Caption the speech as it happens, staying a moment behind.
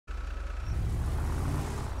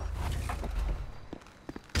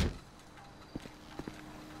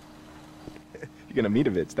You're gonna meet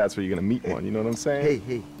a Vitz, that's where you're gonna meet one, you know what I'm saying?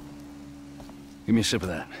 Hey. Give me a sip of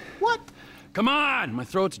that. What? Come on! My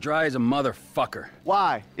throat's dry as a motherfucker.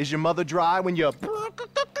 Why? Is your mother dry when you're...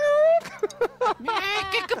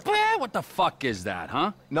 What the fuck is that,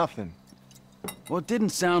 huh? Nothing. Well, it didn't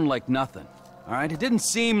sound like nothing, all right? It didn't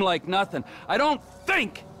seem like nothing. I don't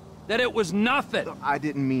think that it was nothing. I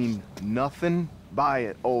didn't mean nothing by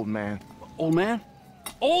it, old man. Old man?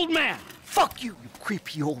 Old man! Fuck you, you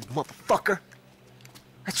creepy old motherfucker.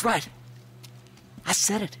 That's right. I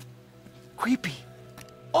said it. Creepy.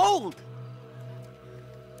 Old.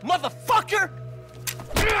 Motherfucker!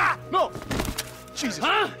 No! Jesus.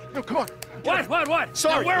 Huh? No, come on. What?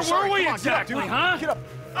 Sorry. Now, where sorry. were we Come on, exactly, get up, dude. huh? Get up.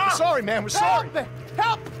 We're sorry, man. We're sorry. Help!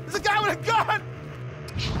 Help! There's a guy with a gun!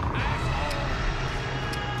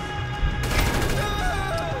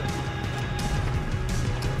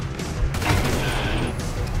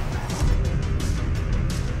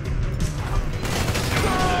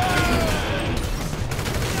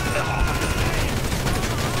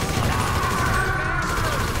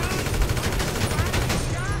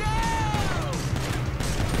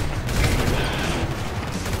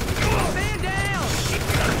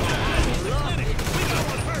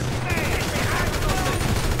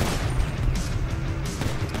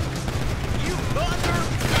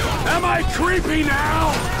 Am I creepy now?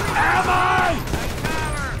 Am I?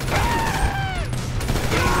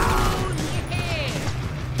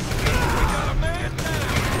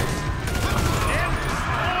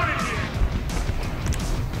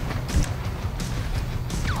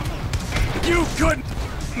 You couldn't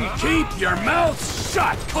keep your mouth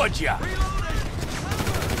shut, could ya?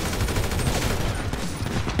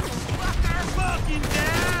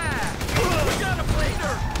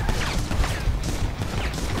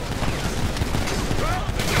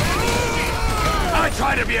 I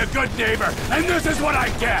try to be a good neighbor, and this is what I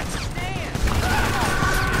get!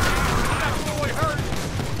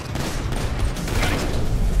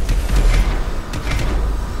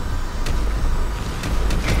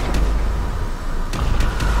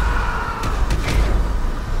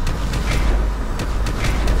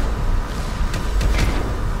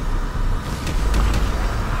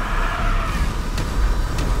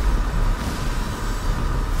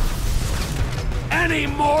 Any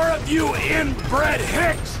more of you inbred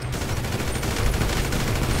hicks?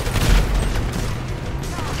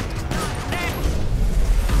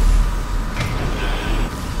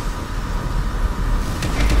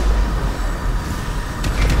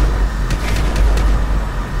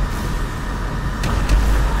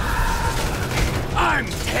 I'm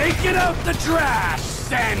taking out the trash,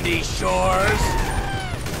 Sandy Shores!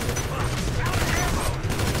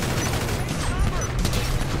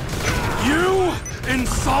 You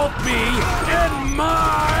insult me in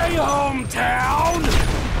my hometown?